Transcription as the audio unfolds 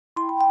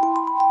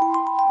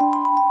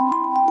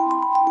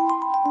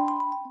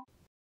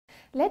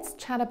Let's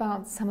chat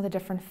about some of the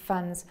different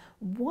funds.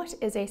 What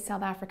is a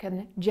South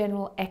African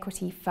general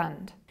equity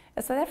fund?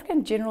 A South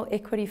African general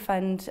equity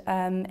fund,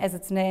 as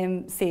its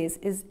name says,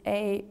 is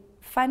a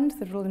fund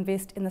that will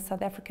invest in the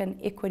South African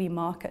equity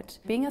market.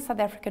 Being a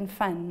South African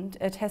fund,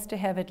 it has to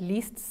have at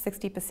least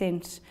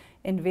 60%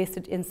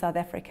 invested in South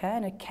Africa,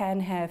 and it can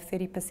have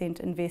 30%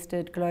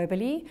 invested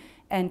globally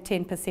and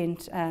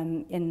 10%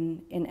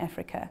 in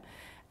Africa.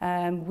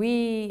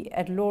 We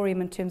at Laurium,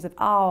 in terms of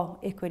our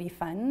equity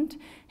fund,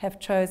 have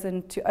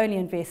chosen to only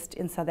invest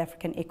in South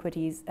African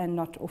equities and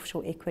not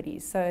offshore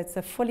equities. So it's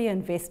a fully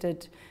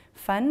invested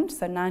fund,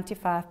 so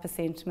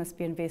 95% must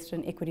be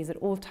invested in equities at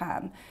all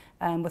time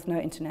with no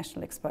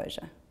international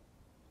exposure.